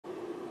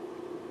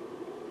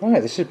Right,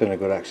 this has been a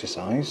good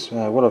exercise.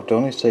 What I've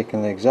done is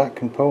taken the exact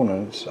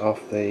components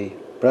off the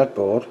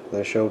breadboard that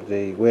I showed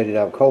the weirded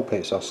out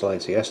Colpitts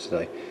oscillator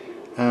yesterday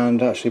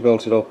and actually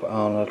built it up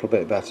on a little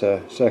bit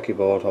better circuit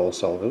board all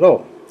soldered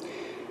up.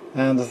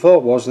 And the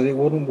thought was that it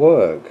wouldn't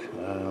work.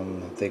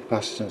 The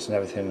capacitance and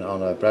everything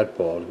on a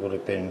breadboard would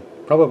have been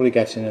probably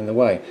getting in the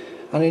way,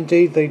 and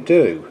indeed they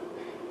do,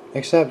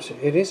 except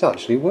it is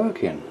actually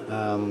working.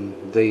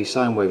 The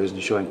sine wave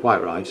isn't showing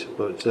quite right,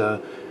 but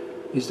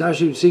it's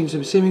actually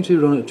seeming to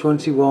run at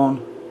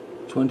 21,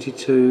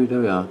 22,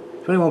 there we are,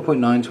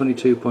 21.9,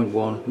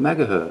 22.1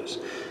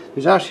 megahertz.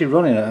 It's actually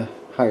running at a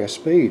higher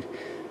speed,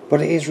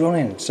 but it is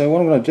running. So what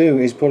I'm going to do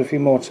is put a few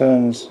more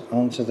turns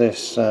onto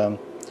this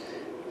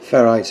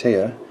ferrite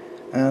here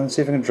and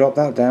see if I can drop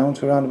that down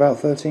to around about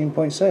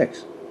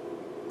 13.6.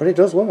 But it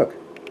does work.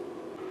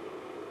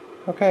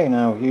 Okay,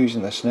 now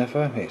using the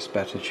sniffer, it's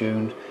better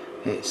tuned.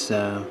 It's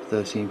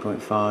 13.5,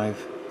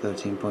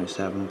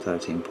 13.7,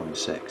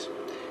 13.6.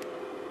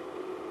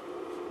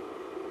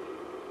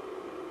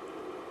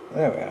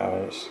 There we are,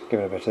 it's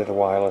giving a bit of the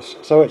wireless,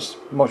 so it's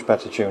much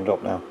better tuned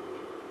up now.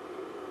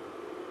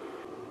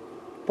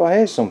 But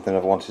here's something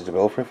I've wanted to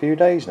build for a few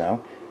days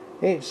now.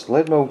 It's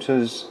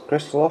Lidmotor's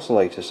crystal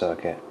oscillator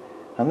circuit,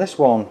 and this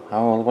one, I've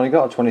only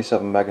got a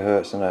 27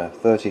 MHz and a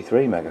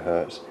 33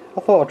 MHz.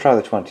 I thought I'd try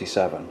the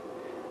 27.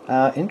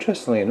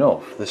 Interestingly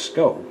enough, the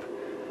scope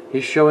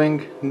is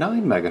showing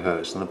 9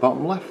 MHz on the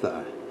bottom left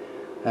there.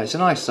 It's a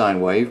nice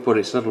sine wave, but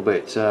it's a little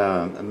bit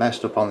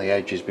messed up on the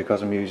edges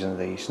because I'm using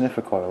the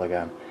sniffer coil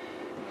again.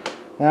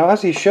 Now,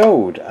 as he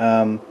showed,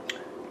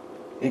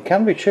 it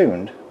can be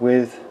tuned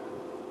with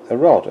a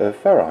rod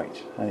of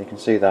ferrite, and you can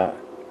see that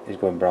is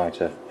going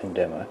brighter and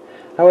dimmer.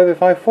 However,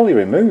 if I fully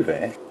remove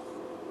it,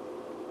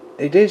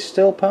 it is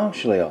still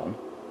partially on,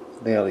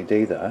 the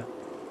LED there,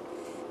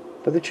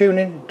 but the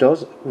tuning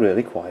does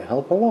really quite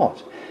help a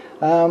lot.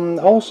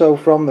 Also,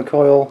 from the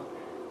coil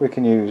we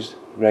can use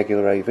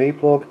regular AV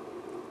plug,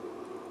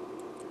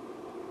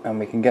 and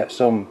we can get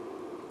some,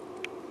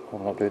 well,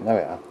 I'm not doing, there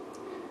we are,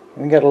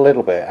 we can get a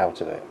little bit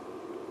out of it.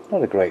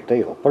 Not a great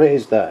deal, but it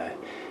is there.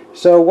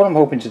 So what I'm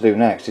hoping to do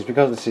next is,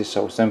 because this is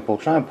so simple,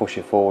 try and push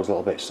it forwards a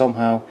little bit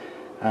somehow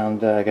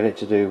and get it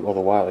to do other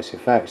wireless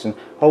effects, and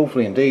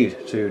hopefully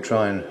indeed to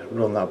try and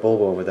run that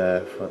bulb over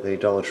there for the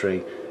Dollar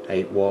Tree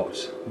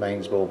 8-watt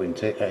mains bulb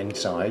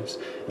insides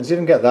and see if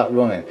I can get that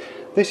running.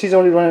 This is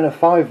only running at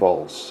 5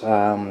 volts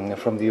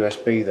from the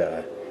USB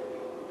there,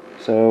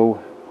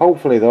 so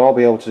hopefully they'll all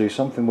be able to do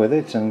something with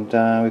it, and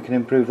we can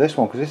improve this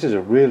one, because this is a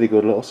really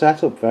good little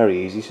setup,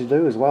 very easy to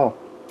do as well.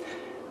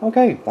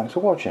 Okay, thanks for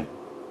watching.